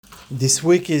This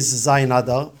week is Zayin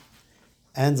Adar,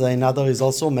 and Zayin Adar is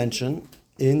also mentioned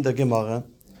in the Gemara,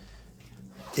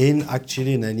 in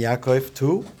Yaakov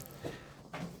too.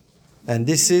 And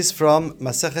this is from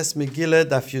Maseches Megillah,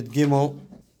 Daf Yud Gimel,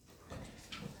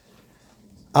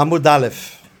 Amud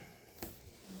Aleph.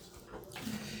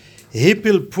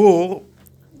 Hipil Pur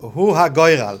Hu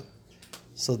HaGoiral.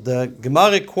 So the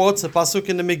Gemara quotes a pasuk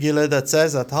in the Megillah that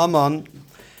says that Haman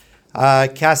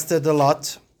casted a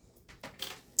lot.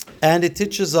 And it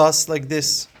teaches us like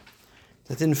this,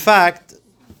 that in fact,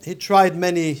 he tried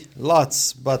many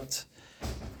lots, but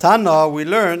Tana, we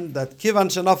learn that Kivan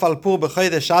Shenafal Pur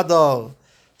b'chodesh Adar,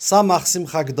 Samach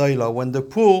Simcha Gdoila.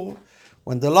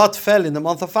 When the lot fell in the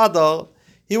month of Adar,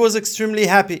 he was extremely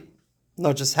happy.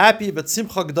 Not just happy, but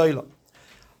Simcha Gdoila.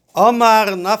 Omar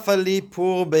Nafali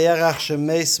Pur be'erach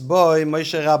shemeis boy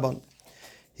Moshe Rabban.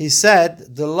 He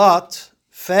said the lot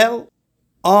fell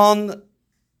on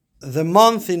the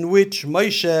month in which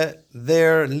Moshe,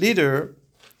 their leader,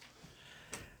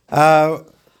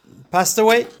 passed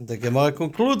away. The Gemara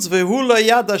concludes, "Vehu lo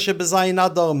yada shebezayin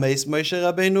adar meis Moshe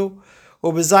Rabbeinu,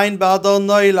 ubezayin ba'adar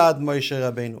noilad Moshe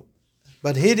Rabbeinu."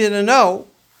 But he didn't know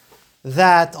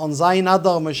that on Zayin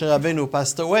Adar Moshe Rabbeinu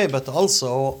passed away, but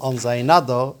also on Zayin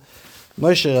Adar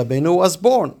Moshe Rabbeinu was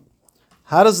born.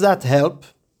 How does that help?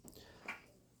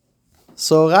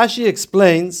 So Rashi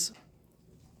explains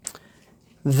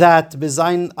that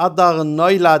Bezayin Adar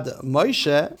Noilad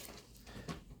Moshe,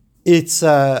 it's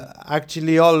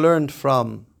actually all learned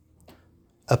from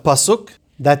a pasuk,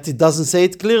 that it doesn't say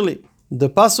it clearly. The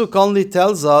pasuk only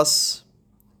tells us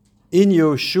in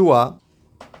Yeshua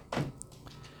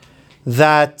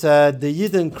that the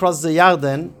Yidden crossed the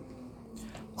Yarden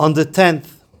on the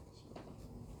 10th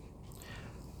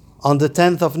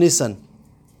of Nisan.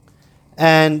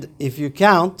 And if you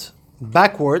count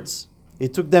backwards,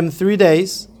 it took them 3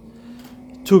 days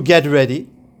to get ready.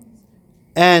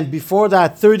 And before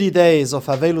that, 30 days of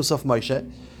Avelus of Moshe.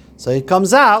 So it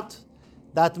comes out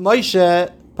that Moshe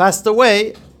passed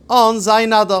away on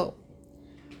Zayin Adar.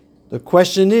 The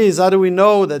question is, how do we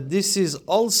know that this is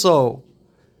also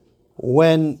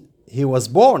when he was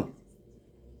born?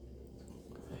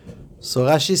 So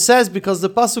Rashi says, because the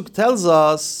pasuk tells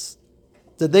us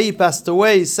the day he passed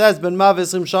away, he says, Ben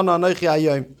Maves Rim Shana Anochi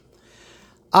Hayom.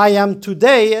 I am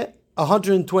today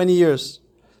 120 years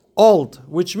old,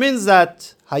 which means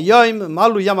that Hayom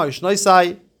Malu Yama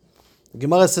Yishnoisai. The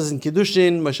Gemara says in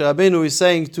Kiddushin, Moshe Rabbeinu is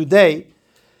saying, today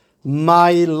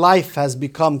my life has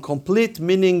become complete,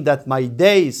 meaning that my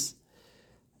days,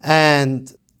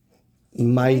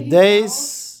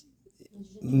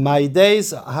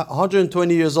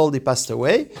 120 years old, he passed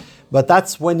away. But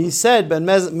that's when he said, Ben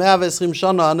Me'av Esrim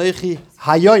Shana Anochi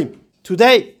Hayom,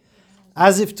 today.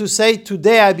 As if to say,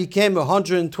 today I became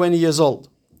 120 years old.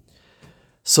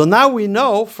 So now we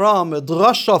know from a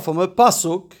drasha, from a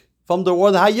pasuk, from the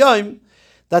word Hayom,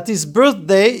 that his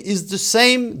birthday is the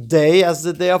same day as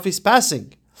the day of his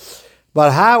passing.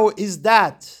 But how is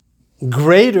that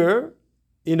greater,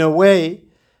 in a way,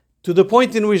 to the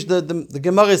point in which the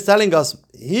Gemara is telling us,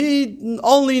 he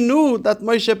only knew that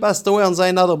Moshe passed away on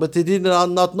Zayin Adar, but he did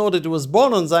not know that he was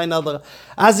born on Zayin Adar,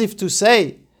 as if to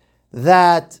say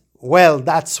that, well,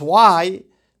 that's why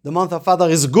the month of Adar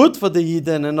is good for the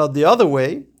Yidden and not the other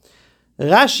way.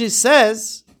 Rashi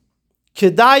says,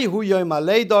 Kedai hu yom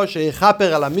haleido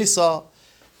sheyichaper al hamisa.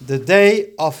 The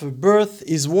day of birth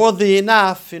is worthy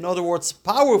enough, in other words,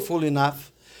 powerful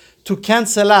enough, to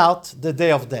cancel out the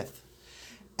day of death.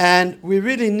 And we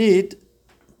really need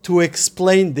to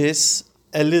explain this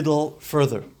a little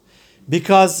further,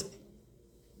 because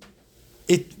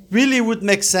it really would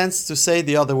make sense to say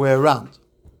the other way around.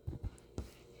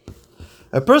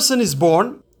 A person is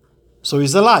born, so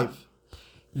he's alive.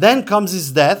 Then comes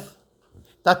his death.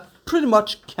 That pretty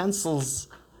much cancels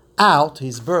out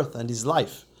his birth and his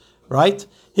life, right?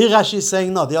 Here Rashi is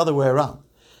saying, no, the other way around.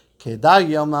 The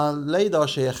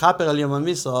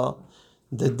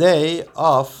day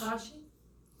of...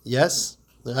 Yes,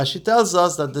 the Rashi tells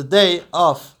us that the day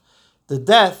of the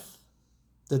death,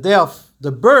 the day of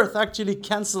the birth, actually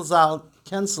cancels out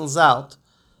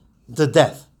the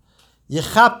death.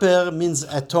 Yechaper means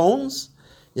atones.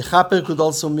 Yechaper could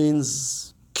also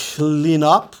means clean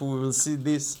up. We will see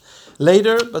this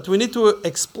later. But we need to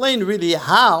explain really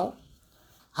how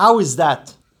is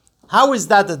that? How is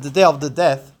that the day of the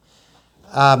death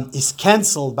is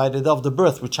cancelled by the day of the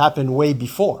birth, which happened way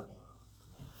before?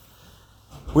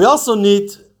 We also need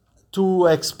to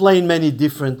explain many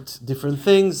different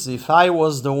things. If I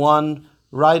was the one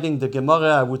writing the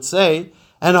Gemara, I would say,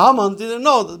 and Haman didn't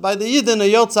know that by the Yidden a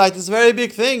Yortzeit is a very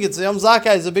big thing. It's a Yom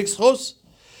Zakah, it's a big schus.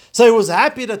 So he was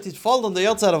happy that it fell on the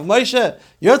Yotzad of Moshe.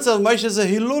 Yotzad of Moshe is a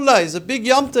Hilula, is a big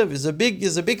Yom Tov, is a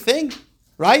big thing,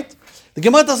 right? The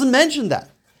Gemara doesn't mention that.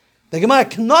 The Gemara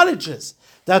acknowledges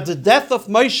that the death of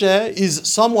Moshe is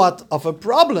somewhat of a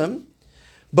problem,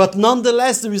 but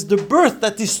nonetheless there is the birth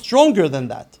that is stronger than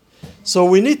that. So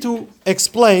we need to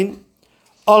explain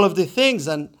all of the things.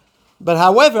 But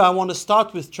however, I want to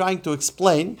start with trying to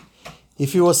explain,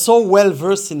 if he was so well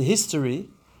versed in history,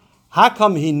 how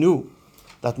come he knew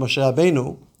that Moshe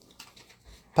Rabbeinu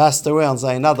passed away on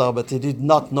Zayin Adar, but he did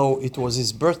not know it was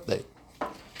his birthday?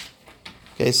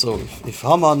 Okay, so if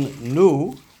Haman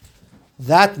knew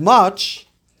that much,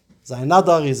 Zayin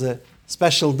Adar is a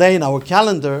special day in our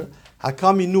calendar, how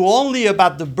come he knew only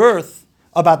about the birth,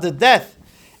 about the death,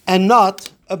 and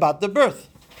not about the birth?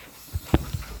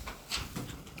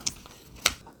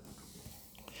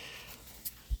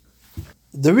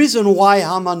 The reason why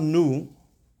Haman knew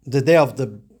the day of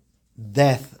the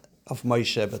death of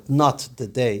Moshe, but not the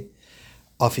day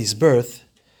of his birth,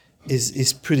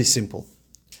 is pretty simple.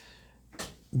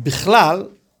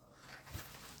 Bichlal,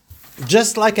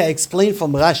 just like I explained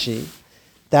from Rashi,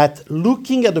 that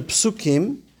looking at the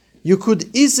psukim, you could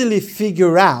easily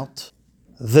figure out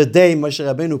the day Moshe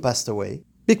Rabbeinu passed away,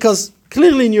 because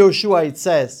clearly in Yehoshua it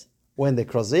says when they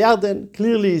cross the Yarden.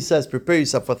 Clearly it says prepare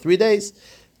yourself for 3 days.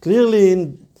 Clearly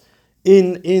in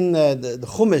the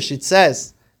Chumash it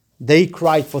says they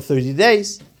cried for 30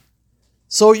 days.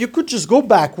 So you could just go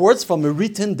backwards from a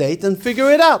written date and figure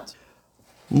it out.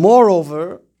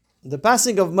 Moreover, the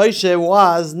passing of Moshe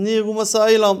was near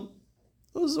Umasailam.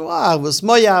 It was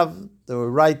Moav. They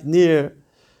were right near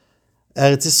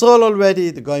Eretz Yisrael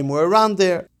already. The Goyim were around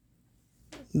there.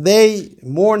 They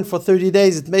mourned for 30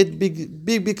 days. It made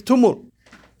big tumult.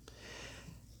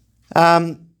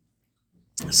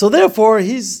 So therefore,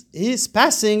 his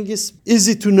passing is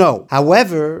easy to know.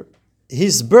 However,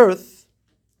 his birth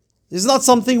is not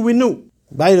something we knew.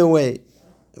 By the way,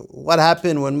 what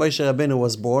happened when Moshe Rabbeinu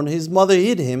was born? His mother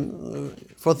hid him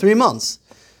for 3 months.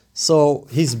 So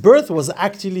his birth was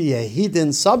actually a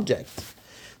hidden subject.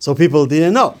 So people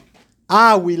didn't know.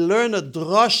 We learn a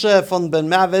drosha from Ben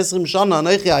 120 Shana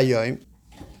Anochi Hayoim.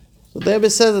 So the Rebbe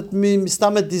says that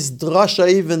mistamet this drasha,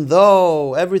 even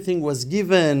though everything was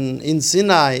given in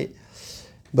Sinai,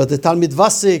 but the Talmid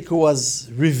Vasik who was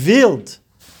revealed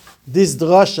this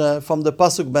drasha from the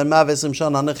pasuk Ben 120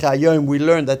 Shana Anochi Hayoim, we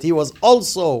learned that he was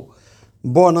also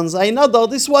born on Zayin Adar.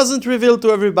 This wasn't revealed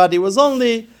to everybody. It was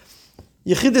only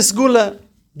Yechidus Gula,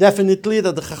 definitely,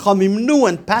 that the Chachamim knew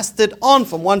and passed it on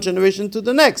from one generation to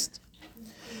the next.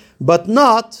 But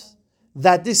not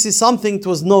that this is something that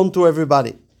was known to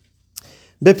everybody.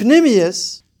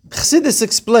 Bepnimius, Chassidus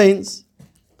explains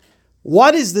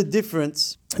what is the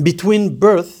difference between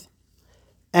birth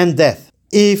and death.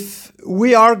 If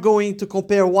we are going to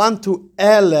compare one to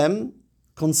Elem,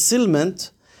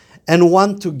 concealment, and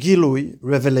one to Gilui,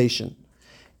 revelation,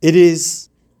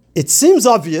 it seems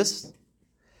obvious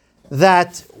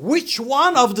that which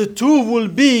one of the two will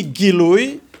be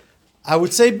Gilui? I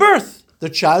would say birth. The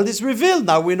child is revealed.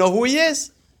 Now we know who he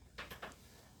is.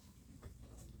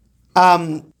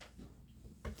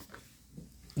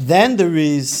 Then there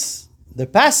is the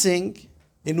passing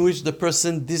in which the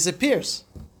person disappears.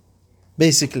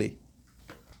 Basically.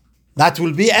 That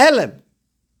will be Elem.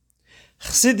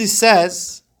 Chassidus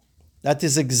says that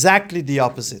is exactly the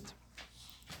opposite.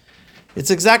 It's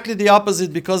exactly the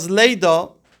opposite because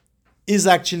Leida is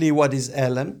actually what is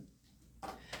Elem.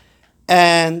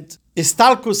 And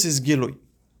Istalkus is Gilui.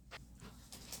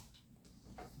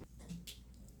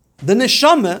 The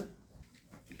Neshama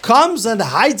comes and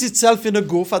hides itself in a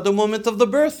goof at the moment of the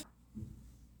birth.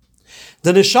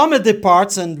 The Neshama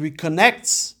departs and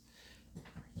reconnects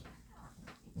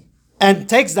and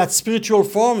takes that spiritual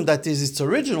form that is its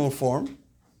original form.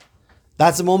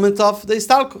 That's the moment of the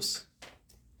Istalkus.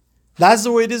 That's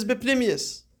the way it is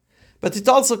Bepnimius. But it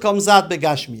also comes out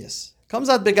Begashmius. It comes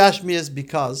out Begashmius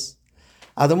because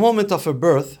at the moment of a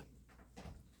birth,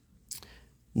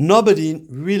 nobody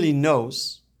really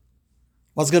knows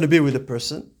what's going to be with the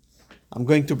person. I'm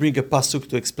going to bring a pasuk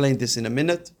to explain this in a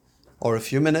minute or a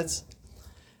few minutes.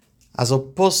 As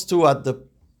opposed to at the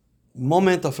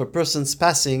moment of a person's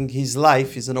passing, his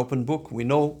life is an open book. We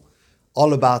know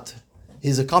all about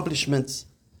his accomplishments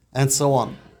and so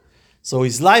on. So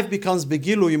his life becomes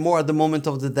begilui more at the moment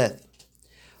of the death.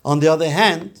 On the other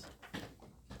hand,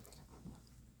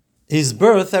 his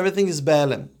birth, everything is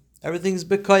be'elem. Everything is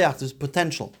bekoyach, there's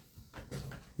potential.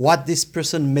 What this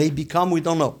person may become, we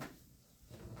don't know.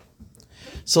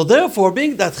 So therefore,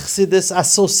 being that Chassidus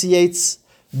associates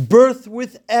birth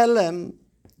with elem,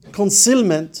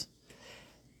 concealment,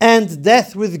 and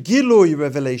death with Gilui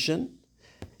revelation,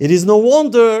 it is no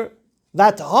wonder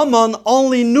that Haman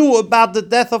only knew about the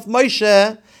death of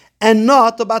Moshe and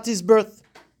not about his birth.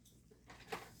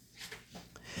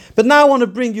 But now I want to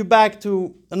bring you back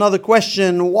to another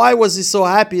question. Why was he so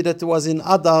happy that it was in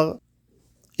Adar?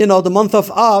 The month of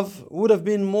Av would have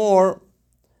been more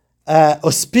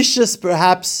auspicious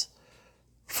perhaps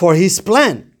for his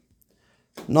plan.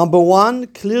 Number one,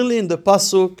 clearly in the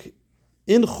Pasuk,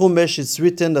 in Chumash, it's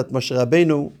written that Moshe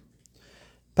Rabbeinu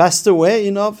passed away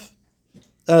in Av.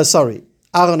 Aaron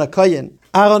HaKoyen.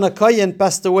 Aaron HaKoyen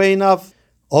passed away in Av.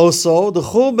 Also, the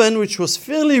Churban, which was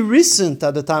fairly recent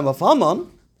at the time of Haman,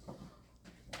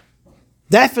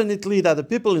 definitely that the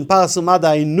people in Paras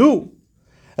Umadai knew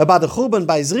about the Churban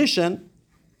by Rishon.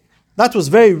 That was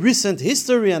very recent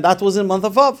history, and that was in the month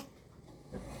of Av.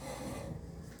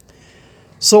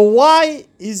 So why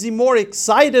is he more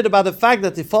excited about the fact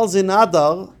that he falls in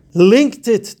Adar, linked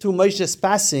it to Moshe's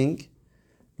passing,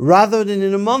 rather than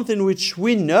in a month in which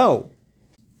we know?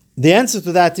 The answer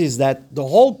to that is that the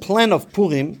whole plan of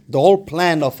Purim, the whole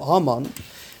plan of Haman,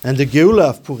 and the Geula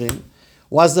of Purim,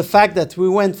 was the fact that we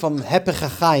went from Hepech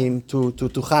HaChaim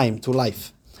to Chaim, to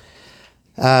life.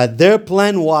 Their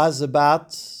plan was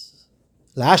about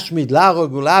Lashmid,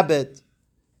 Larog, Ulabed,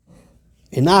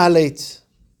 annihilate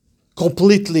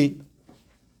completely.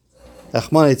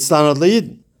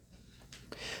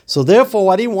 So therefore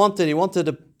what he wanted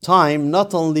a time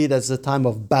not only that's a time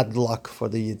of bad luck for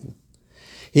the Yidden.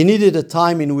 He needed a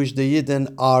time in which the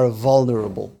Yidden are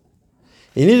vulnerable.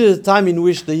 He needed a time in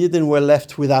which the Yidden were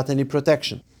left without any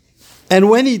protection. And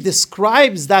when he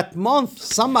describes that month,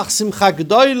 Samach Simcha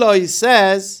Gdoilo, he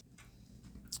says,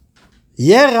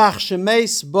 Yerach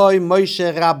Shemeis Boy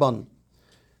Moshe Rabban.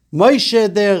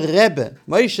 Moshe their Rebbe,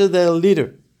 Moshe their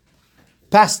leader,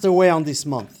 passed away on this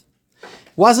month.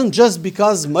 It wasn't just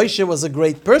because Moshe was a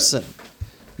great person,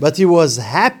 but he was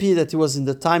happy that he was in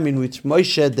the time in which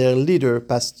Moshe, their leader,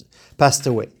 passed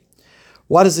away.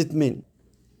 What does it mean?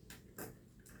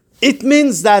 It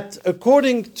means that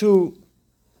according to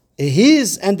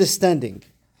his understanding,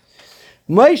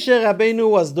 Moshe Rabbeinu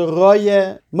was the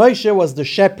Roye, Moshe was the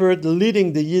shepherd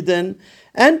leading the Yidden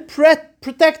and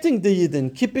protecting the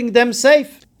Yidden, keeping them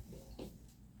safe.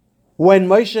 When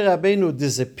Moshe Rabbeinu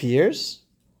disappears,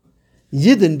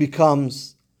 Yidden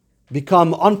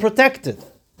become unprotected,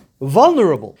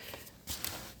 vulnerable.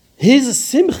 His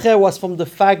simcha was from the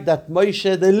fact that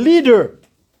Moshe, the leader,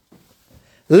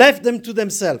 left them to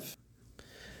themselves.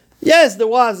 Yes, there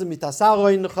was a mitas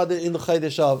Aaron in the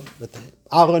Chodesh Av, but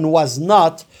Aaron was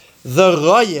not the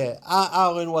Roye.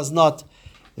 Aaron was not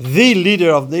the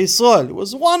leader of the Israel. He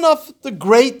was one of the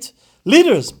great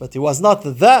leaders, but he was not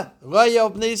the Roye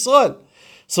of the Israel.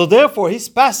 So therefore, his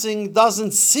passing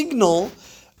doesn't signal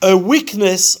a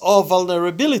weakness or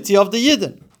vulnerability of the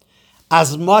Yidden,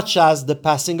 as much as the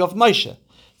passing of Moshe.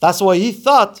 That's why he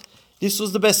thought this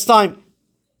was the best time.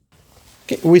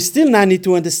 Okay, we still now need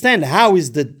to understand how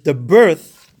is the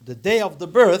birth, the day of the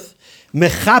birth,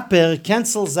 mechaper,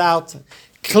 cancels out,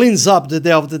 cleans up the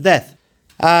day of the death.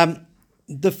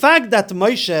 The fact that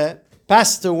Moshe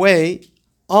passed away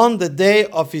on the day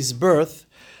of his birth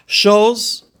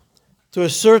shows to a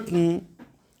certain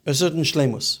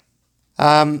shlemus.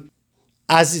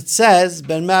 As it says,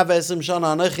 Ben 120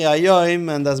 shana anochi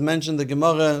hayoim, and as mentioned the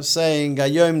Gemara saying,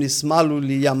 hayoim nismalu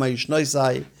li yama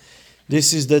yishnoisai.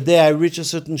 This is the day I reach a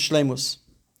certain shlemus.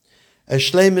 A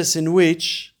shlemus in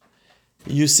which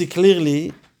you see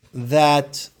clearly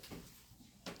that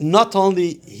not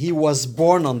only he was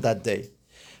born on that day,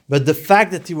 but the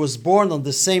fact that he was born on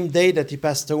the same day that he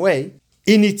passed away,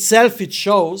 in itself it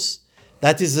shows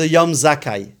that is a Yom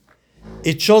Zakai.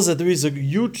 It shows that there is a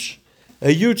huge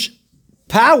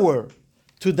power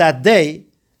to that day,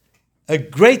 a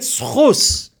great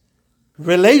schus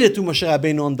related to Moshe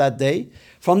Rabbeinu on that day,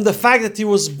 from the fact that he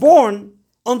was born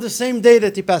on the same day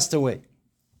that he passed away.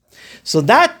 So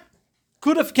that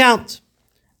could have counted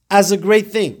as a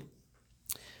great thing.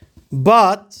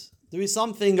 But there is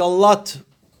something a lot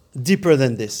deeper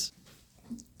than this.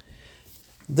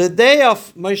 The day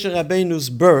of Moshe Rabbeinu's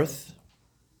birth,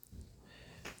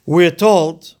 we're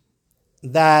told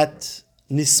that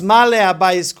Nismale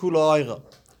Abayis Kulo Oira.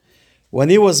 When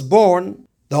he was born,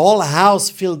 the whole house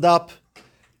filled up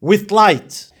with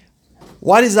light.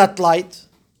 What is that light?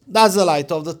 That's the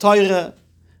light of the Torah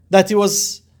that he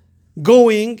was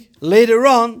going later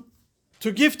on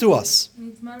to give to us.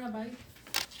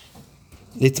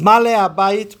 Nitmale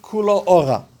Abayit Kulo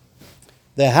Ora.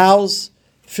 The house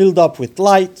filled up with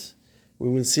light. We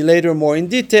will see later more in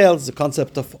details the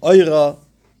concept of Oira,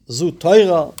 Zu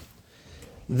Torah,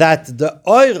 that the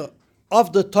Oira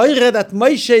of the Torah that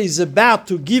Moshe is about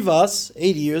to give us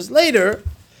 80 years later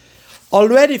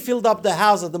already filled up the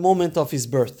house at the moment of his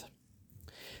birth.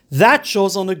 That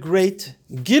shows on a great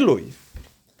Gilui.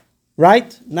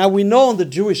 Right? Now we know on the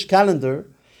Jewish calendar,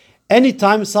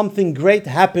 anytime something great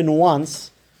happened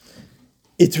once,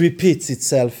 it repeats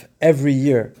itself every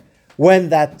year. When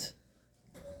that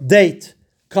date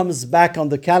comes back on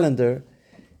the calendar,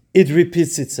 it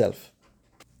repeats itself.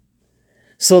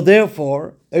 So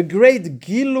therefore, a great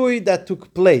Gilui that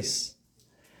took place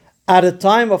at the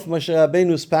time of Moshe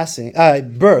Rabbeinu's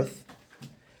birth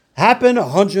happened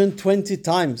 120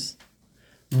 times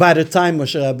by the time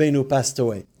Moshe Rabbeinu passed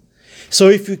away. So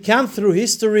if you count through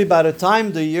history, by the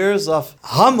time the years of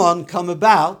Haman come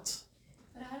about,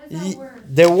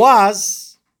 there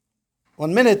was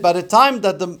 1 minute. By the time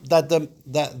that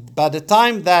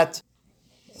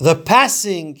the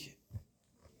passing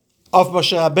of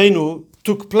Moshe Rabbeinu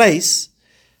took place,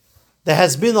 there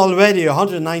has been already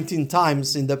 119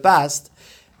 times in the past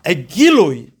a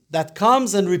Gilui that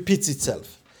comes and repeats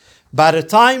itself. By the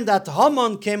time that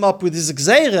Haman came up with his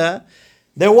Gzeira,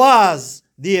 there was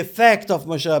the effect of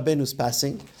Moshe Rabbeinu's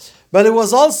passing, but it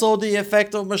was also the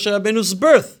effect of Moshe Rabbeinu's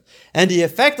birth. And the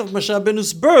effect of Moshe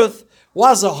Rabbeinu's birth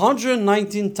was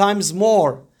 119 times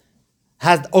more,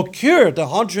 had occurred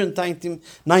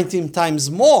 119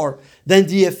 times more than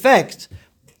the effect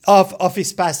of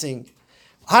his passing.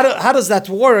 How does that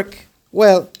work?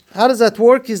 Well, how does that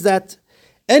work is that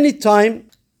any time,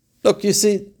 look, you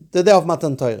see, the day of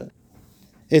Matan Torah,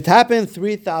 it happened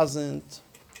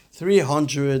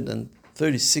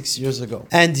 3,336 years ago.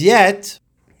 And yet,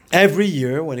 every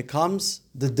year when it comes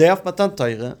the day of Matan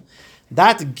Torah,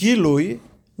 that Gilui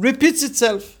repeats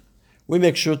itself. We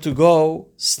make sure to go,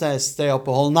 stay up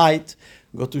a whole night,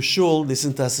 go to shul,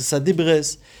 listen to Asas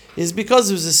Adibres. It's because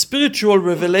there's a spiritual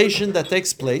revelation that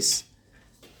takes place,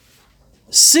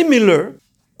 similar,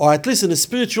 or at least in a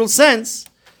spiritual sense,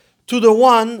 to the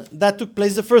one that took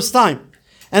place the first time.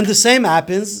 And the same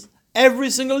happens every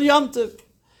single Yom Tov.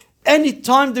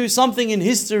 Anytime there is something in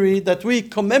history that we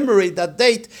commemorate that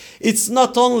date, it's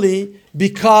not only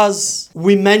because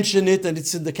we mention it and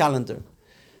it's in the calendar.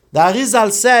 The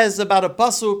Arizal says about a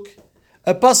pasuk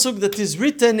that is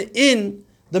written in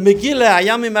the Megillah,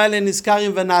 Hayamim Haele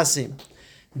Nizkarim V'Nasim.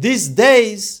 These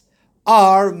days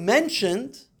are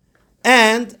mentioned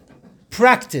and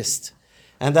practiced.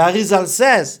 And the Arizal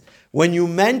says, when you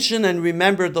mention and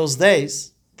remember those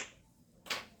days,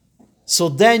 so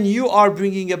then you are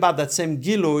bringing about that same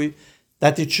Gilui,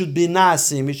 that it should be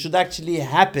Nasim, it should actually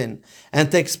happen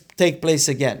and take place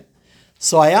again.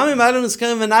 So Hayamim Haele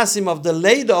Nizkarim V'Nasim of the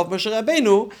Leida of Moshe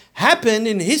Rabbeinu happened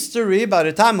in history by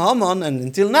the time Haman and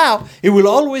until now. It will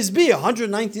always be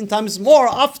 119 times more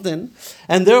often,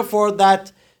 and therefore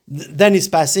that then is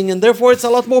passing, and therefore it's a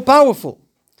lot more powerful.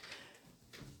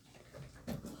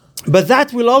 But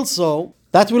that will also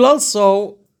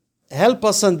help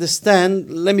us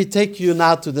understand. Let me take you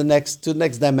now to the next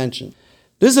dimension.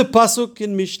 There's a pasuk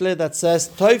in Mishle that says,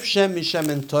 Toiv Shem Mishem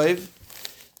and Toiv,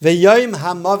 Ve'yoim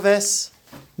Hamaves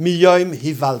Miyoim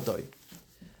Hivaldoi.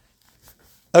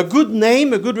 A good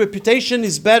name, a good reputation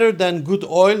is better than good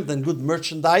oil, than good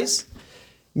merchandise,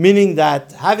 meaning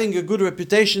that having a good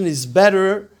reputation is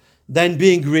better than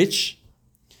being rich.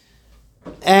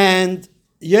 And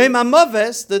Yom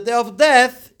HaMaves, the day of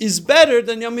death, is better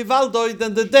than Yom Hivaldoi,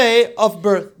 than the day of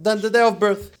birth.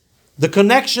 The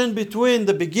connection between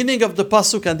the beginning of the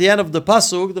pasuk and the end of the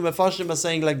pasuk, the Mefarshim are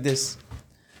saying like this: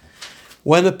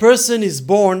 when a person is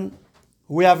born,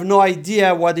 we have no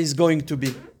idea what he's going to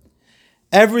be.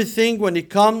 Everything, when it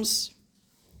comes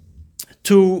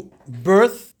to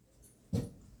birth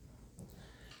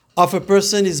of a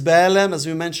person, is Be'elem, as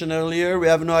we mentioned earlier. We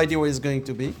have no idea what he's going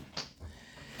to be.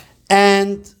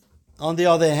 And on the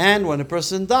other hand, when a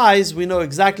person dies, we know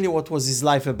exactly what was his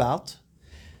life about.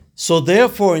 So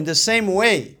therefore, in the same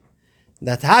way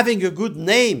that having a good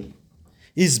name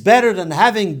is better than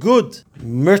having good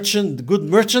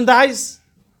merchandise,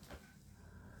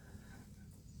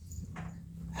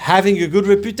 having a good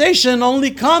reputation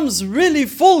only comes really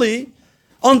fully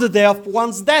on the day of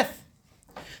one's death.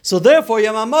 So therefore,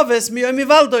 Yom HaMaves Miyom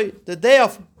Hivaldoi, the day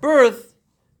of birth,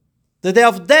 the day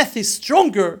of death is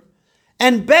stronger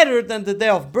and better than the day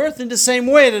of birth, in the same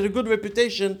way that a good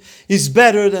reputation is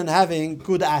better than having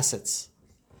good assets.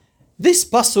 This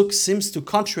pasuk seems to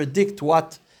contradict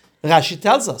what Rashi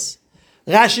tells us.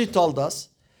 Rashi told us,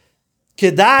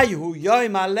 "Kedai hu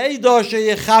yom haleido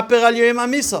sheyechaper al yom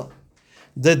hamisa."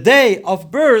 The day of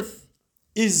birth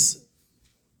is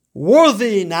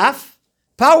worthy enough,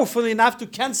 powerful enough to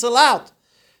cancel out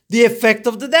the effect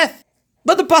of the death.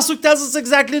 But the pasuk tells us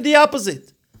exactly the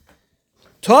opposite.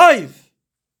 Toiv.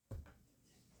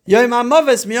 Yom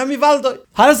HaMaves miyom Ivaldoi.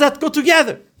 How does that go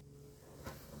together?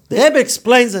 The Rebbe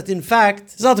explains that, in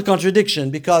fact, it's not a contradiction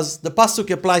because the pasuk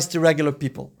applies to regular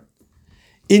people.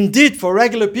 Indeed, for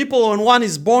regular people, when one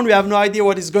is born, we have no idea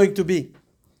what he's going to be.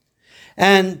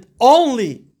 And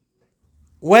only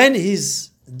when he's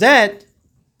dead,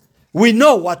 we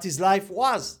know what his life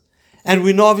was. And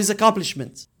we know of his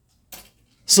accomplishments.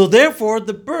 So therefore,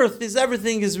 the birth is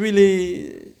everything is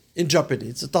really in jeopardy.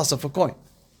 It's a toss of a coin.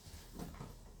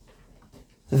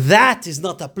 That is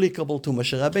not applicable to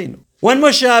Moshe Rabbeinu. When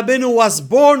Moshe Rabbeinu was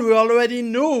born, we already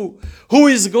knew who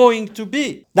he's going to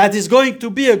be. That he's going to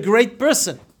be a great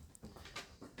person.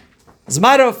 As a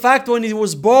matter of fact, when he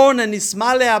was born and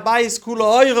Ismale Abayis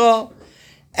Kula Oiro,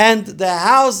 and the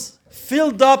house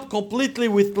filled up completely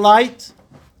with light,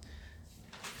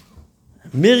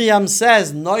 Miriam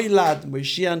says, Noilad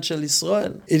Moshiach Shel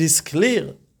Israel. It is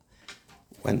clear,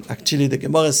 when actually the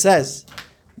Gemara says,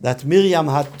 that Miriam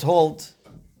had told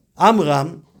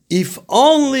Amram, if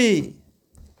only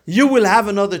you will have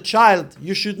another child,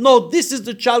 you should know this is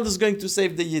the child who's going to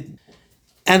save the Yidden.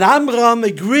 And Amram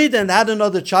agreed and had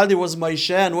another child. It was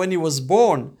Moshe, and when he was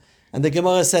born, and the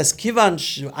Gemara says,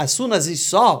 Kivan, as soon as he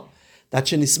saw that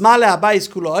Shenismale Abayis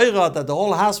Kula Oira, that the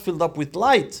whole house filled up with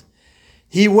light,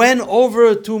 he went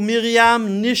over to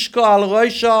Miriam, Nishko al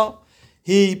Roisha,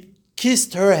 he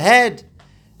kissed her head,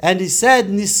 and he said,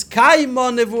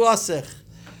 Niskaymo nevuasech.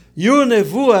 Your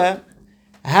nevuah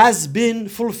has been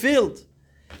fulfilled.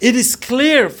 It is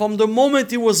clear from the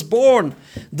moment he was born,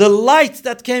 the light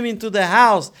that came into the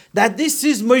house, that this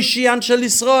is Moshiach Shel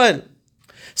Israel.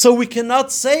 So we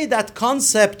cannot say that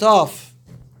concept of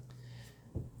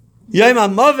Yom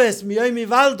HaMaves miyom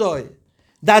Ivaldoi,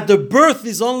 that the birth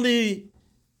is only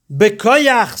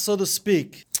bekoyach, so to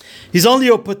speak, is only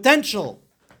a potential,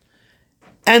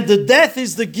 and the death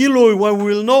is the gilui when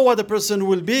we will know what the person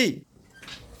will be.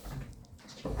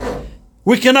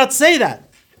 We cannot say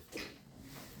that.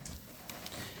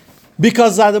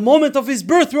 Because at the moment of his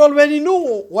birth, we already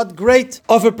knew what great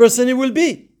of a person he will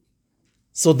be.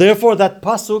 So therefore, that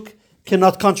pasuk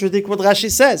cannot contradict what Rashi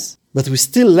says. But we're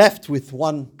still left with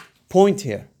one point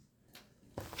here.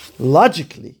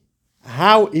 Logically,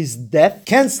 how is death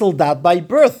cancelled out by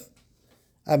birth?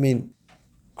 I mean,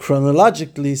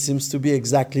 chronologically, seems to be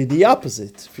exactly the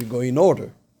opposite, if you go in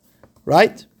order.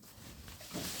 Right?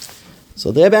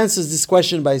 So the Rebbe answers this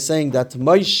question by saying that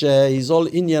Moshe, his whole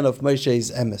inyan of Moshe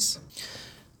is emes.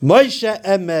 Moshe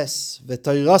emes,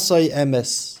 v'toirasoi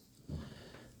emes.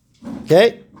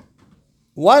 Okay?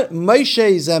 What Moshe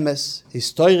is emes,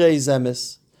 his Torah is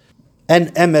emes,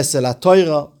 and emes el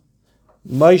Torah.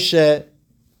 Moshe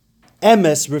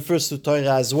emes refers to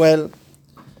Torah as well.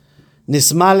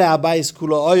 Nismale abayis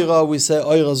kula oira, we say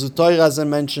oira zu Torah as I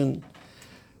mentioned.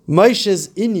 Moshe's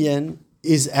inyan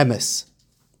is emes.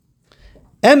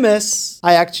 Emes,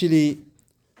 I actually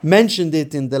mentioned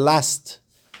it in the last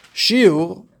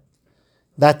shiur,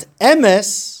 that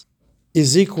emes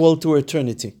is equal to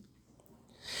eternity.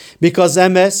 Because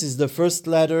emes is the first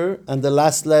letter and the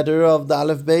last letter of the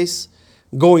Aleph base,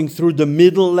 going through the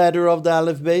middle letter of the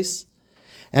Aleph base.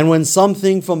 And when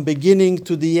something from beginning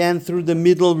to the end through the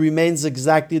middle remains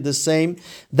exactly the same,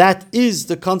 that is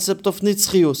the concept of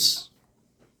nitzchius.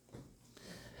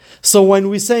 So when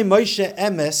we say Moshe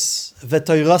emes,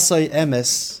 v'toirasoi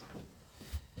emes,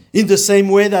 in the same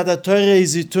way that the Torah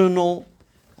is eternal,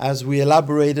 as we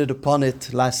elaborated upon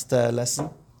it last lesson,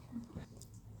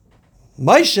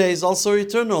 Moshe is also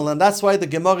eternal, and that's why the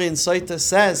Gemara in Soita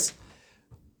says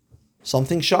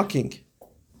something shocking.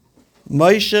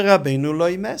 Moshe Rabbeinu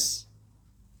lo imes.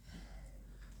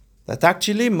 That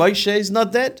actually Moshe is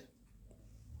not dead.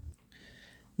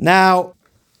 Now,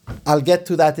 I'll get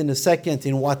to that in a second,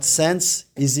 in what sense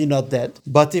is he not dead.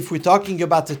 But if we're talking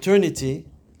about eternity,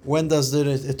 when does the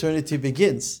eternity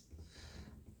begins?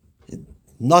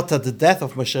 Not at the death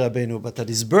of Moshe Rabbeinu, but at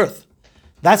his birth.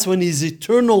 That's when his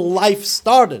eternal life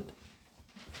started.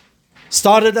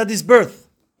 Started at his birth.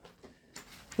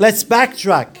 Let's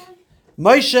backtrack.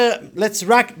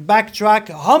 Backtrack.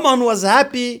 Haman was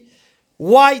happy.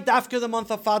 Why after the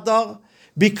month of Adar?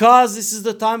 Because this is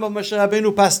the time of Moshe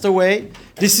Rabbeinu passed away.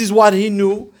 This is what he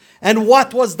knew. And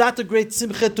what was that a great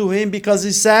simcha to him? Because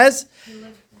he says,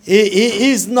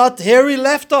 he is not here, he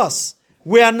left us.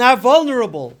 We are now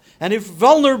vulnerable. And if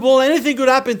vulnerable, anything could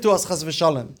happen to us, chas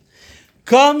v'shalom.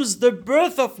 Comes the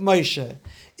birth of Moshe,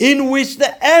 in which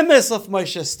the emes of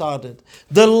Moshe started.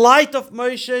 The light of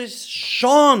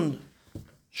Moshe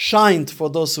shined, for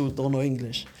those who don't know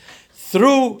English,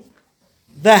 through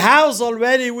the house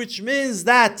already, which means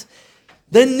that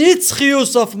the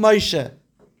nitzchius of Moshe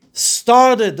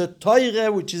started the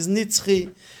Torah, which is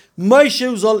Nitzchi. Moshe,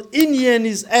 who's all Inyan,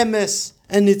 is Emes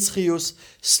and Nitzchius,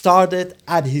 started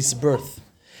at his birth.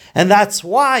 And that's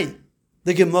why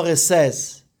the Gemara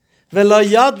says, Velo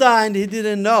Yada, and he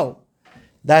didn't know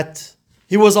that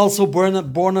he was also born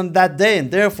on that day,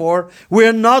 and therefore we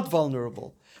are not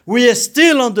vulnerable. We are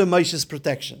still under Moshe's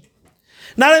protection.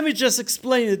 Now let me just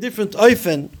explain a different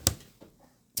oifen.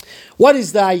 What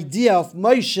is the idea of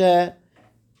Moshe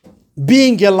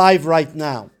being alive right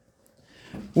now?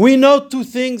 We know two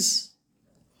things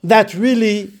that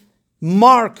really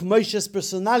mark Moshe's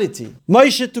personality.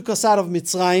 Moshe took us out of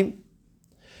Mitzrayim.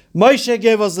 Moshe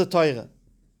gave us the Torah.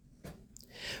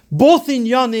 Both in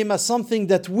Yonim are something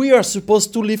that we are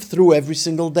supposed to live through every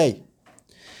single day.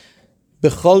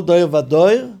 Bechol doir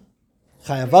vadoir,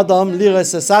 chayav adam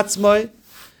liras es atzmoi,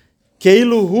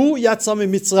 keilu hu yatsa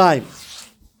mitzrayim.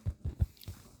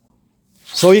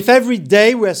 So if every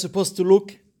day we are supposed to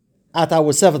look at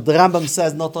ourselves, the Rambam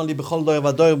says not only bechol doir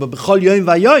vadoir, but bechol yoim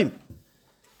vayoim.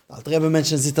 The Rebbe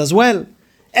mentions it as well.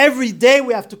 Every day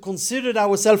we have to consider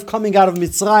ourselves coming out of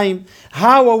Mitzrayim.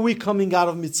 How are we coming out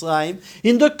of Mitzrayim?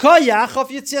 In the koyach of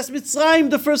Yetzias Mitzrayim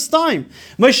the first time.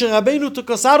 Moshe Rabbeinu took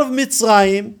us out of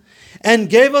Mitzrayim and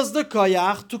gave us the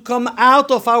koyach to come out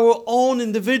of our own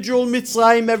individual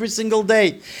Mitzrayim every single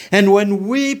day. And when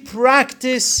we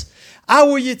practice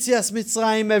our Yetzias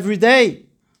Mitzrayim every day,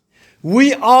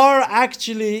 we are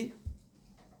actually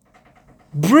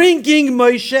bringing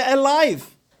Moshe alive.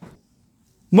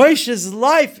 Moshe's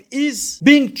life is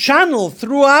being channeled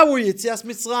through our Yetzias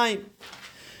Mitzrayim.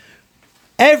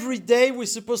 Every day we're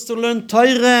supposed to learn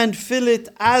Torah and feel it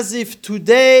as if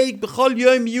today, b'chol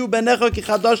yom yu b'necha ki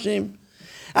chadashim,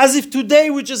 as if today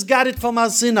we just got it from Har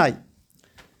Sinai.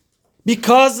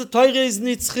 Because the Torah is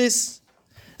nitzchis,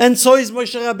 and so is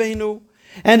Moshe Rabbeinu.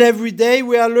 And every day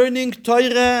we are learning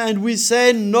Torah, and we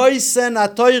say noisen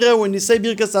ha-Torah. When you say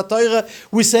Birkas ha-Torah,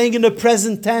 we're saying in the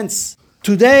present tense.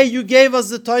 Today you gave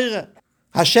us the Torah.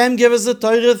 Hashem gave us the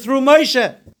Torah through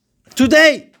Moshe.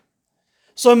 Today.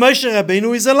 So Moshe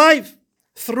Rabbeinu is alive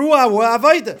through our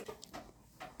Avodah.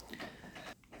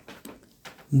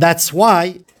 That's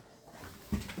why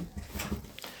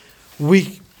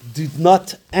we did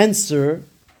not answer.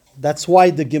 That's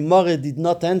why the Gemara did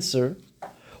not answer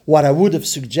what I would have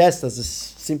suggested as a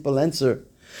simple answer.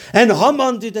 And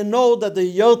Haman didn't know that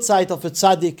the Yortzeit of a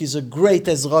tzaddik is a great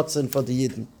ezrotzen for the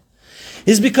Yidden.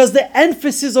 Is because the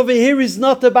emphasis over here is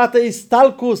not about the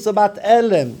istalkus, about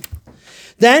Elem.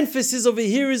 The emphasis over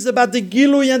here is about the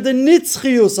Gilui and the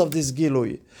Nitzchius of this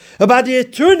Gilui. About the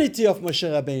eternity of Moshe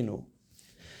Rabbeinu.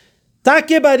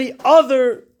 Take by the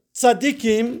other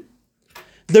tzaddikim,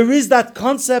 there is that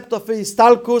concept of a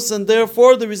istalkus, and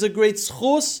therefore there is a great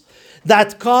schus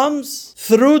that comes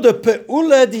through the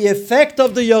pe'ula, the effect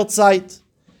of the Yortzeit.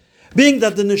 Being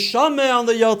that the neshama on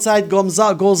the Yortzeit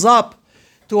goes up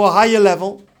to a higher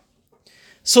level.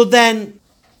 So then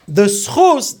the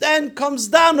schus then comes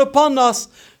down upon us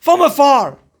from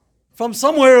afar, from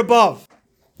somewhere above.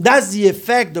 That's the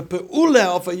effect, the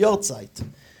pe'ula of a Yortzeit,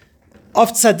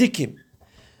 of tzaddikim.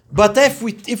 But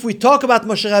if we talk about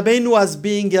Moshe Rabbeinu as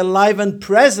being alive and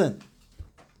present,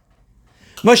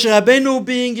 Moshe Rabbeinu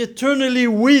being eternally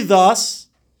with us,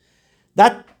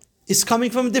 that is coming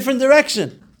from a different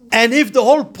direction. And if the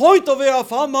whole point of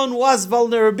Haman was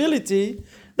vulnerability,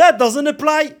 that doesn't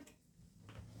apply.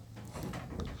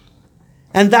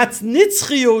 And that's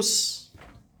Nitzchius,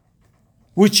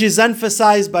 which is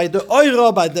emphasized by the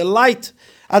Oira, by the light,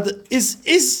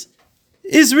 is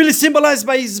really symbolized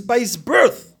by his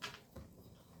birth,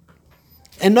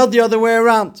 and not the other way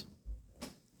around.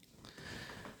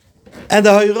 And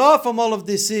the Oira from all of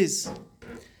this is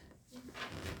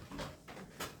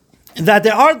that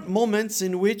there are moments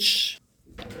in which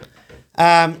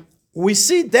we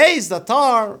see days that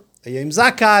are a Yom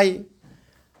Zakai,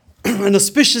 an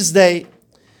auspicious day,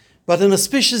 but an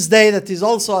auspicious day that is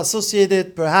also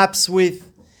associated perhaps with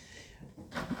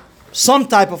some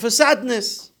type of a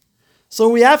sadness. So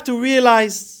we have to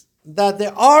realize that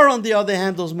there are, on the other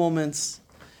hand, those moments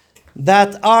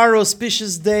that are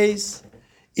auspicious days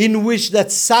in which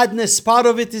that sadness, part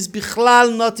of it is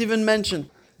bichlal, not even mentioned.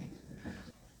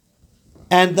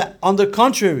 And on the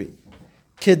contrary,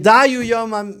 Kedayu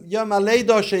yom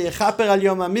aleido sheyechaper al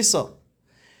yom hamisa.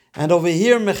 And over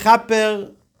here,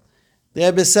 mechaper, the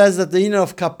Rebbe says that the inner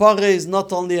of kapara is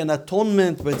not only an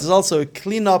atonement, but it's also a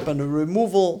cleanup and a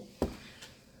removal.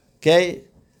 Okay,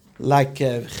 like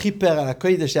chiper al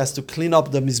hakodesh has to clean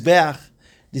up the mizbeach.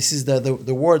 This is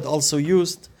the word also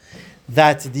used.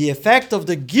 That the effect of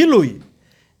the gilui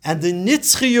and the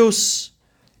nitzchius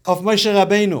of Moshe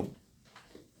Rabbeinu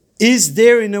is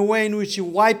there in a way in which he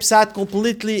wipes out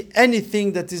completely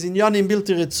anything that is in Yonim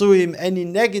Bilti Retzuim, any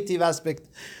negative aspect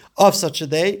of such a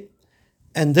day,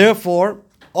 and therefore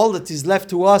all that is left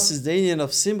to us is the union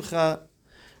of Simcha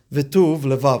V'tuv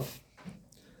Levav.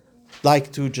 I'd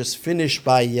like to just finish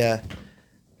by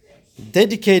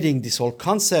dedicating this whole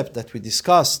concept that we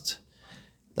discussed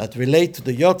that relate to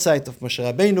the Yotzeit of Moshe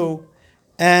Rabbeinu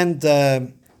and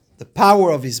the power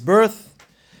of his birth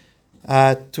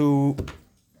to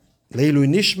Leilu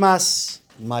Nishmas,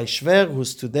 my Shver,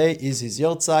 whose today is his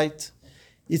Yotzeit,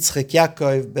 Yitzchak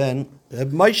Yaakov ben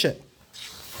Reb Moshe.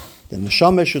 The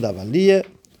Neshama should have Aliyah,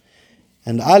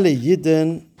 and alle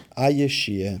Yidden a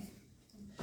Yeshiyah.